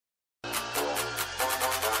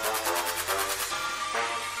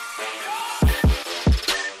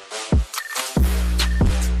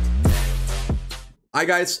Hi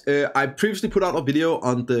guys, I previously put out a video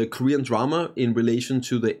on the Korean drama in relation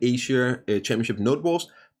to the Asia Championship Node Wars,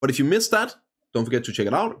 but if you missed that, don't forget to check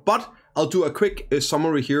it out. But I'll do a quick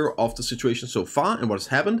summary here of the situation so far and what has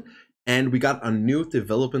happened, and we got a new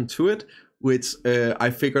development to it, which I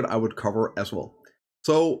figured I would cover as well.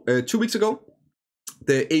 So 2 weeks ago,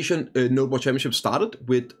 the Asian Nodewar Championship started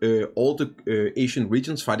with all the Asian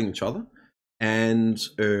regions fighting each other, and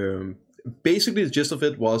basically the gist of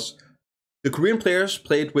it was the Korean players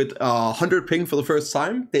played with 100 ping for the first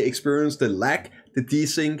time. They experienced the lag, the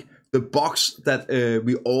desync, the bugs that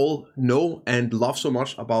we all know and love so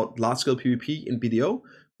much about large-scale PvP in BDO,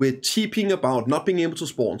 with TPing about not being able to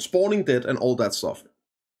spawn, spawning dead, and all that stuff.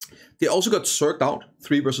 They also got circled out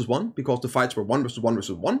 3 versus 1 because the fights were 1 versus 1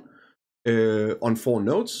 versus 1 on 4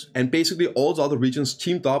 nodes, and basically all the other regions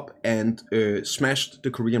teamed up and smashed the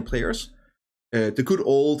Korean players. The good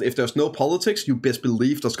old, if there's no politics, you best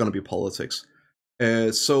believe there's gonna be politics.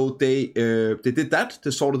 So they did that,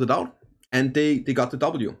 they sorted it out, and they got the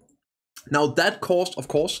W. Now that caused, of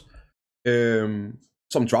course,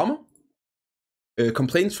 some drama,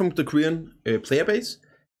 complaints from the Korean player base,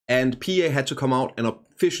 and PA had to come out and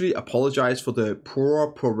officially apologize for the poor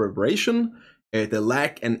preparation, the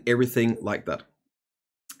lag, and everything like that.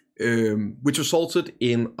 Which resulted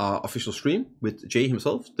in an official stream with Jay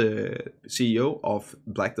himself, the CEO of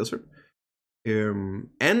Black Desert.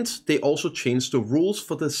 And they also changed the rules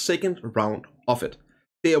for the second round of it.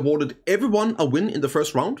 They awarded everyone a win in the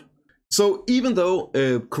first round. So even though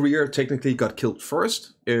Korea technically got killed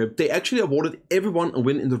first, they actually awarded everyone a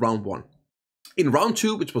win in the round 1. In round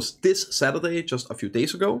 2, which was this Saturday, just a few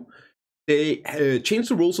days ago, they changed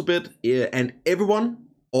the rules a bit, and everyone,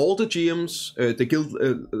 all the GMs, the guild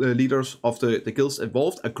leaders of the guilds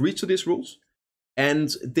involved agreed to these rules,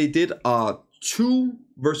 and they did a 2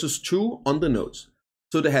 versus 2 on the nodes.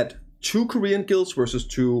 So they had 2 Korean guilds versus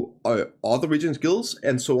 2 other regions guilds,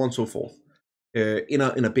 and so on and so forth, in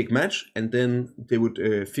a big match, and then they would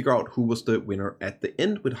figure out who was the winner at the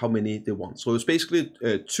end with how many they won. So it's basically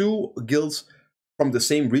 2 guilds from the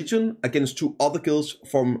same region against 2 other guilds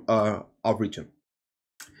from our region,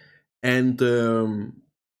 and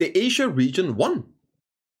the Asia region won,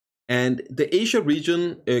 and the Asia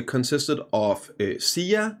region consisted of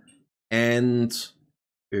Sia and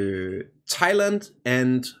Thailand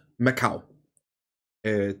and Macau.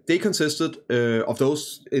 They consisted of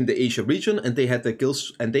those in the Asia region, and they had their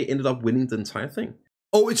guilds, and they ended up winning the entire thing.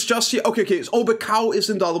 Oh, it's just here. Okay. Oh, Macau is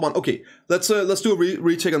in the other one. Okay, let's do a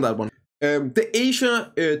retake on that one. The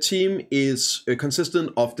Asia team is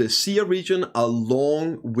consistent of the Sia region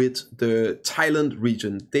along with the Thailand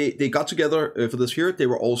region. They got together for this year. They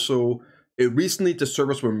were also recently, the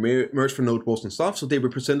servers were merged for Node Wars and stuff, so they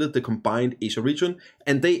represented the combined Asia region,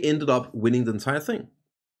 and they ended up winning the entire thing.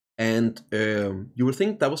 And you would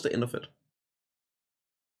think that was the end of it,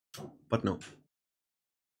 but no.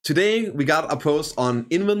 Today we got a post on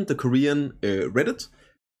Inven, the Korean Reddit.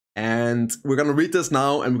 And we're gonna read this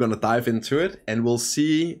now, and we're gonna dive into it, and we'll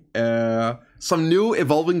see some new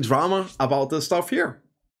evolving drama about this stuff here.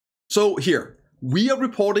 So here, we are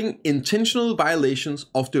reporting intentional violations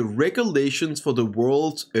of the regulations for the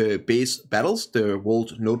world-based battles, the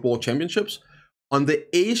World Nodewar Championships, on the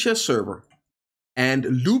Asia server, and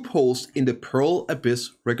loopholes in the Pearl Abyss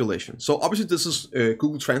regulation. So obviously this is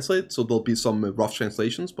Google Translate, so there'll be some rough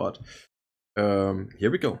translations, but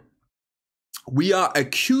here we go. We are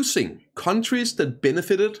accusing countries that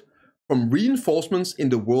benefited from reinforcements in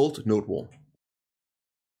the World Node War.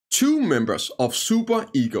 2 members of Super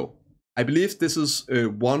Ego, I believe this is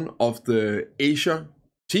one of the Asia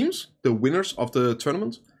teams, the winners of the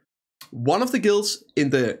tournament. One of the guilds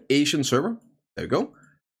in the Asian server, there we go,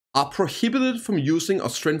 are prohibited from using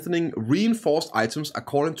or strengthening reinforced items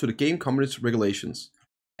according to the game company's regulations.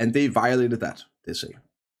 And they violated that, they say.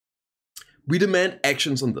 We demand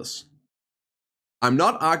actions on this. I'm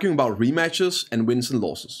not arguing about rematches and wins and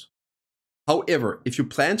losses. However, if you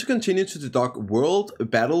plan to continue to conduct world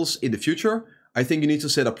battles in the future, I think you need to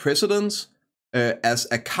set a precedent as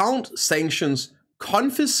account sanctions,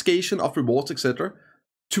 confiscation of rewards, etc.,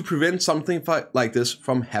 to prevent something like this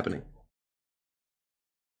from happening.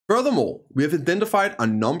 Furthermore, we have identified a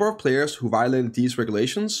number of players who violated these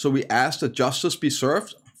regulations, so we ask that justice be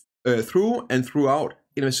served through and throughout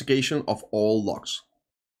investigation of all logs.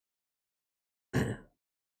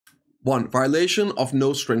 1. Violation of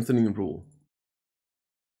no strengthening rule.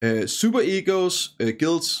 Super Egos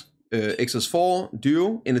guilds XS4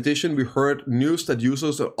 duo. In addition, we heard news that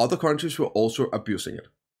users of other countries were also abusing it.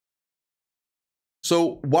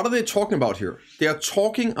 So what are they talking about here? They are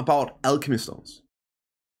talking about alchemy stones.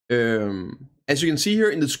 As you can see here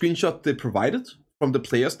in the screenshot they provided from the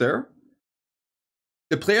players there.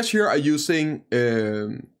 The players here are using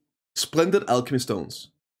Splendid Alchemy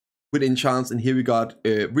Stones with enchants, and here we got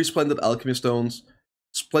Resplendid Alchemy Stones,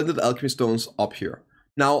 Splendid Alchemy Stones up here.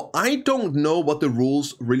 Now, I don't know what the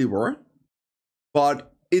rules really were,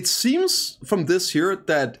 but it seems from this here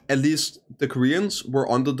that at least the Koreans were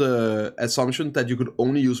under the assumption that you could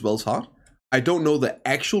only use Wel's Heart. I don't know the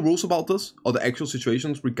actual rules about this or the actual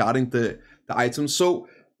situations regarding the items. So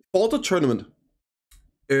for the tournament,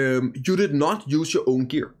 you did not use your own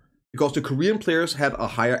gear because the Korean players had a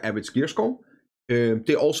higher average gear score.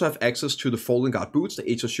 They also have access to the Fallen Guard boots, the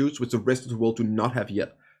HR shoes, which the rest of the world do not have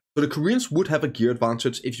yet. So the Koreans would have a gear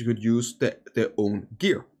advantage if you could use their own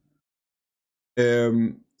gear.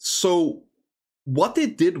 So what they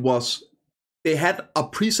did was they had a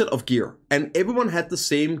preset of gear, and everyone had the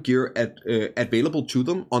same gear available to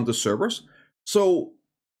them on the servers. So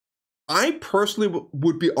I personally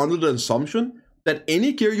would be under the assumption that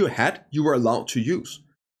any gear you had, you were allowed to use.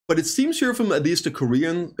 But it seems here from at least the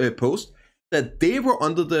Korean post that they were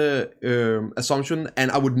under the assumption,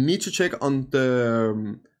 and I would need to check on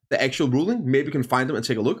the actual ruling. Maybe we can find them and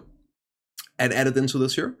take a look and add it into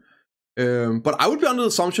this here. But I would be under the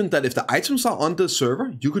assumption that if the items are on the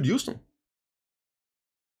server, you could use them.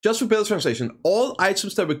 Just for better translation, all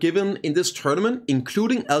items that were given in this tournament,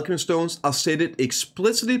 including alchemy stones, are stated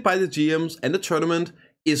explicitly by the GMs, and the tournament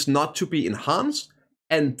is not to be enhanced.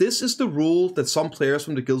 And this is the rule that some players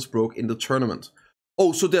from the guilds broke in the tournament.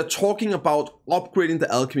 Oh, so they're talking about upgrading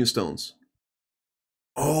the alchemy stones.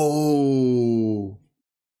 Oh.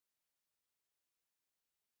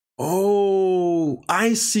 Oh,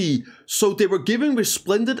 I see. So they were giving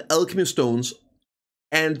resplendent alchemy stones,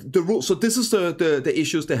 and the rule. So this is the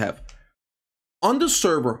issues they have. On the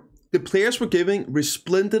server, the players were giving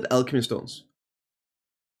resplendent alchemy stones,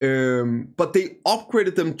 but they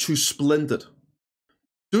upgraded them to splendid.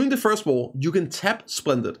 During the first war, you can tap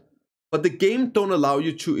splendid, but the game don't allow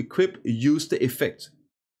you to use the effect.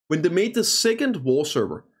 When they made the second war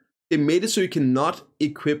server, they made it so you cannot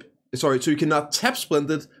so you cannot tap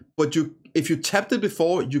splendid, but if you tapped it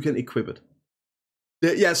before, you can equip it.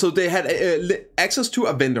 Yeah, so they had access to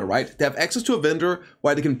a vendor, right? They have access to a vendor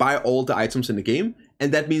where they can buy all the items in the game,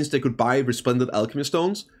 and that means they could buy resplendent alchemy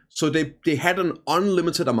stones. So they had an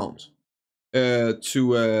unlimited amount to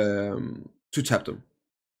tap them.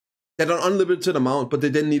 They had an unlimited amount, but they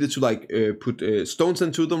then needed to like put stones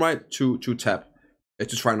into them, right? To tap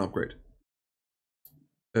to try and upgrade.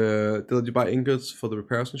 Did you buy ingots for the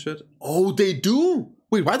repairs and shit? Oh, they do.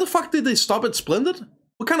 Wait, why the fuck did they stop at Splendid?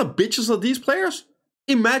 What kind of bitches are these players?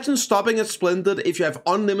 Imagine stopping at Splendid if you have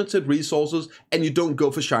unlimited resources and you don't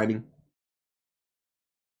go for Shining.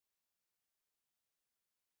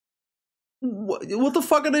 What the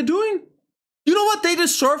fuck are they doing? You know what? They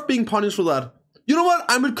deserve being punished for that. You know what?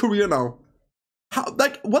 I'm in Korea now. How,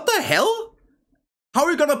 like, what the hell? How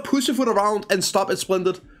are you gonna push your foot around and stop at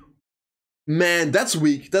Splendid? Man, that's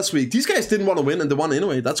weak. That's weak. These guys didn't want to win and they won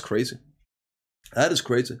anyway. That's crazy. That is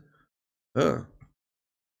crazy.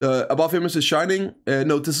 Above image is Shining.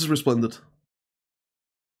 No, this is Resplendent.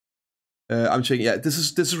 I'm checking. Yeah, this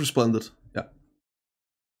is Resplendent. Yeah.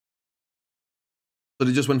 So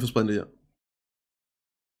they just went for Splendid. Yeah.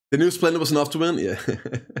 They knew Splendid was enough to win. Yeah.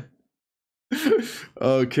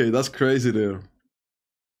 Okay, that's crazy, dude.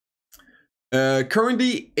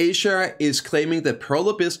 Currently, Asia is claiming that Pearl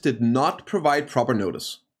Abyss did not provide proper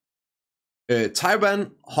notice.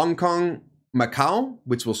 Taiwan, Hong Kong, Macau,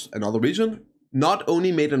 which was another region, not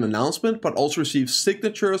only made an announcement, but also received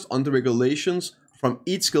signatures on the regulations from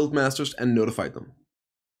each guildmasters and notified them.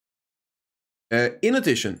 In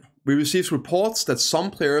addition, we received reports that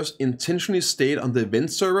some players intentionally stayed on the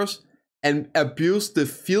event servers and abused the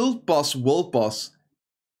field boss world boss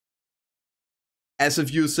as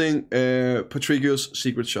of using Patricio's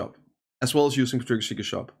secret shop, as well as using Patricio's secret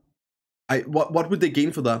shop. What would they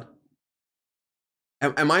gain for that?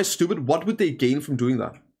 Am I stupid? What would they gain from doing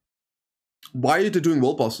that? Why are they doing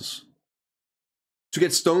world bosses? To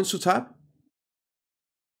get stones to tap?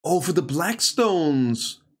 Oh, for the black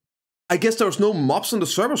stones. I guess there was no mobs on the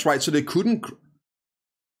servers, right? So they couldn't.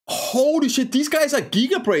 Holy shit, these guys are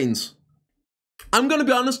giga brains. I'm gonna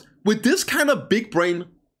be honest, with this kind of big brain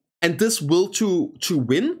and this will to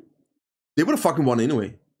win, they would have fucking won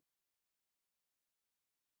anyway.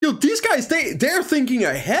 Yo, these guys, they're thinking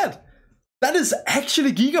ahead. That is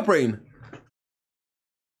actually giga brain.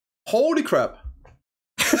 Holy crap.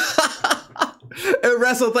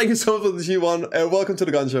 Russell, thank you so much for the G1. Welcome to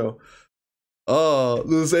the gun show. Oh,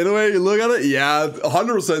 this anyway, you look at it? Yeah,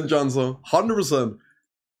 100%, Johnson. 100%.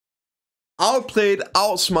 Outplayed,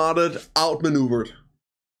 outsmarted, outmaneuvered.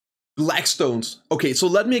 Black stones. Okay, so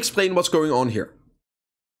let me explain what's going on here.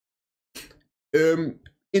 In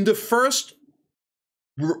the first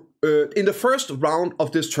round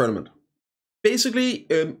of this tournament, basically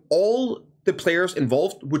all the players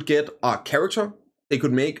involved would get a character they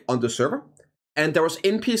could make on the server, and there was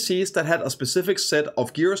NPCs that had a specific set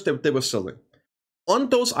of gears that they were selling. On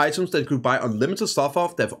those items that you could buy unlimited stuff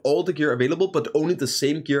off, they have all the gear available, but only the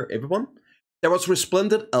same gear everyone. There was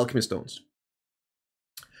Resplendent Alchemy Stones.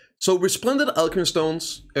 So Resplendent Alchemy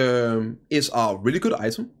Stones is a really good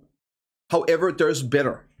item. However, there's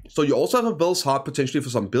better. So you also have a Bell's Heart potentially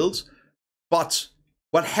for some builds. But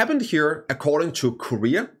what happened here, according to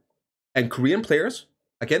Korea and Korean players,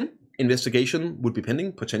 again, investigation would be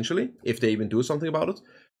pending potentially if they even do something about it.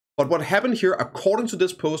 But what happened here, according to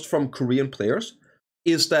this post from Korean players,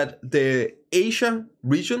 is that the Asia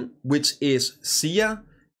region, which is SIA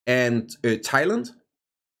and Thailand,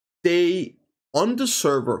 they, on the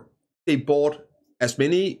server, they bought as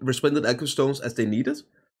many Resplendent Alchemy Stones as they needed.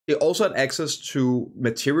 They also had access to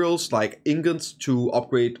materials like ingots to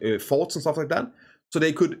upgrade forts and stuff like that. So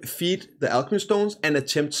they could feed the Alchemy Stones and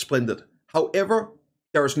attempt Splendid. However,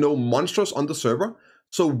 there is no monsters on the server.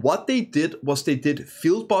 So what they did was they did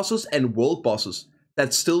field bosses and world bosses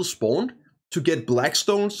that still spawned to get black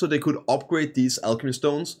stones so they could upgrade these Alchemy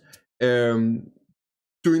Stones during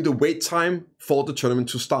the wait time for the tournament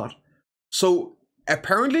to start. So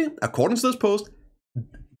apparently, according to this post,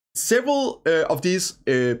 several of these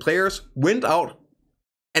players went out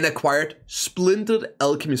and acquired Splendid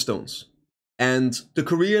Alchemy Stones. And the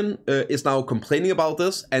Korean is now complaining about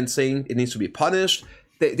this and saying it needs to be punished.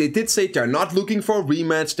 They did say they're not looking for a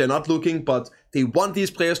rematch, they're not looking, but they want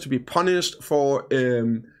these players to be punished for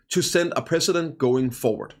to send a precedent going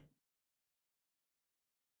forward.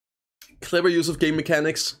 Clever use of game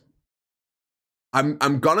mechanics.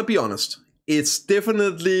 I'm gonna be honest. It's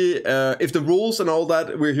definitely if the rules and all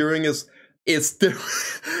that we're hearing is it's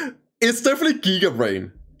definitely Giga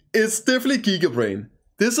Brain. It's definitely Giga Brain.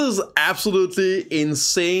 This is absolutely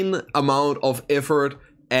insane amount of effort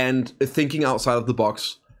and thinking outside of the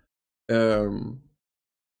box. It's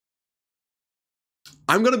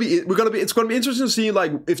gonna be interesting to see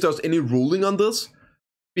like if there's any ruling on this,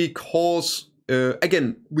 because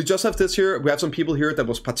again, we just have this here. We have some people here that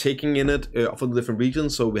was partaking in it from the different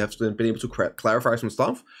regions, so we have been able to clarify some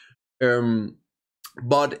stuff.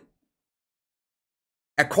 But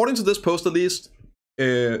according to this post, at least,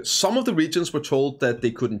 some of the regions were told that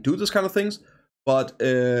they couldn't do this kind of things. But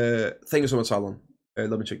thank you so much, Salon.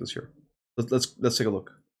 Let me check this here. Let's take a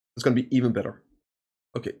look. It's gonna be even better.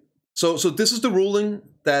 Okay, so this is the ruling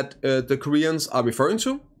that the Koreans are referring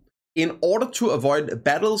to. In order to avoid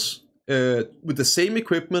battles with the same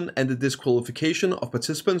equipment and the disqualification of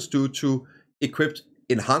participants due to equipped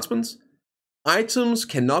enhancements, items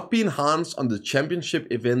cannot be enhanced on the championship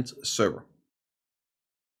event server.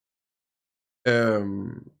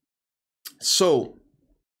 So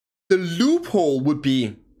the loophole would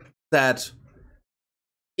be that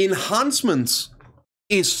enhancements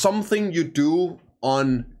is something you do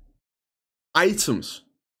on items.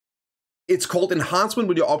 It's called enhancement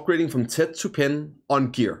when you're upgrading from TED to pen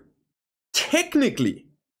on gear. Technically,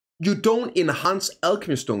 you don't enhance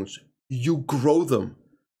alchemy stones, you grow them.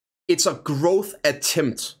 It's a growth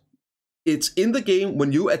attempt. It's in the game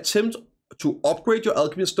when you attempt to upgrade your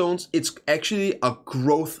alchemy stones, it's actually a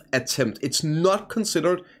growth attempt. It's not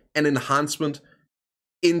considered an enhancement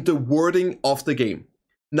in the wording of the game.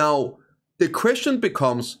 Now, the question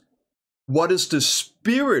becomes, what is the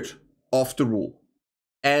spirit of the rule?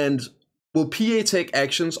 And will PA take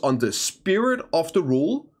actions on the spirit of the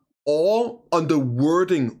rule or on the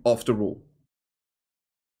wording of the rule?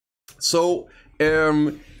 So,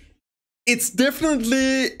 it's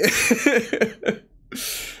definitely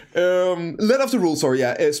letter of the rule, sorry,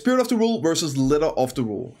 yeah. Spirit of the rule versus letter of the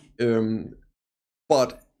rule.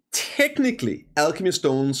 But technically, alchemy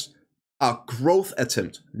stones are growth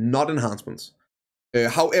attempt, not enhancements.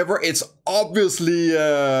 However, it's obviously,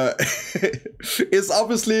 I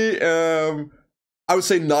would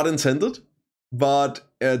say not intended, but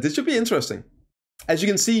this should be interesting. As you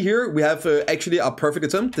can see here, we have actually a perfect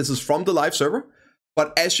attempt. This is from the live server.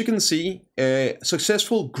 But as you can see,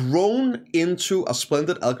 successful grown into a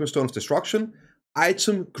Splendid Alchemy Stone of Destruction,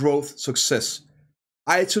 item growth success.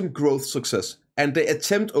 Item growth success. And the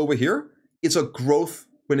attempt over here is a growth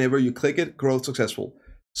whenever you click it, growth successful.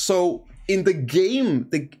 So in the game,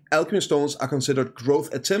 the Alchemy Stones are considered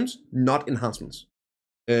growth attempts, not enhancements.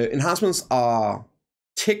 Enhancements are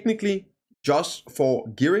technically just for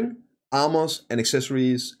gearing, armors, and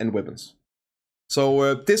accessories and weapons.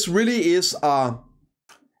 So this really is a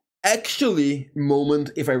actually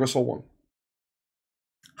moment if I ever saw one.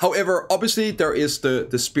 However, obviously there is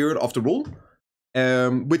the spirit of the rule,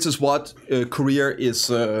 which is what Korea is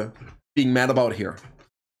being mad about here.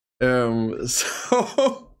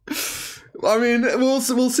 So I mean,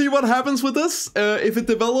 we'll see what happens with this. If it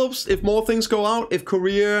develops, if more things go out, if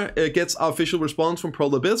Korea gets our official response from Pro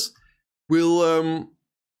Abyss, we'll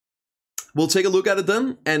take a look at it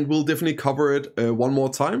then, and we'll definitely cover it one more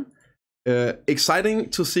time. Exciting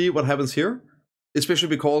to see what happens here, especially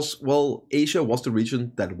because, well, Asia was the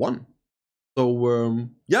region that won. So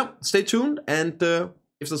yeah, stay tuned, and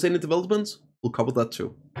if there's any developments, we'll cover that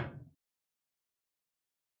too.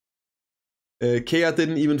 Kea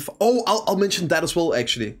didn't even... I'll mention that as well,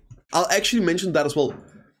 actually. I'll actually mention that as well.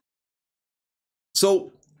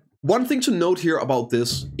 So, one thing to note here about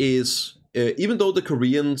this is, even though the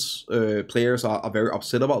Koreans players are very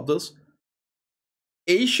upset about this,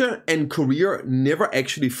 Asia and Korea never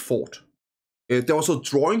actually fought. There was a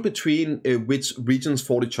drawing between which regions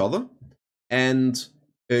fought each other. And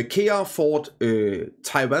Kea fought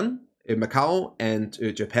Taiwan, Macau,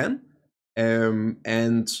 and Japan.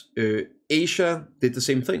 Asia did the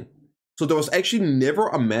same thing. So there was actually never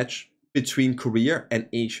a match between Korea and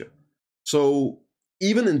Asia. So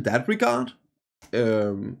even in that regard,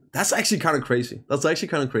 that's actually kind of crazy. That's actually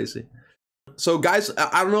kind of crazy. So guys,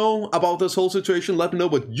 I don't know about this whole situation. Let me know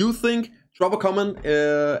what you think. Drop a comment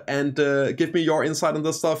and give me your insight on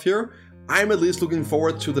this stuff here. I'm at least looking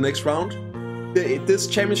forward to the next round. This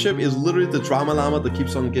championship is literally the drama llama that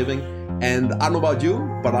keeps on giving. And I don't know about you,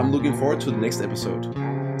 but I'm looking forward to the next episode.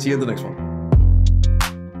 See you in the next one.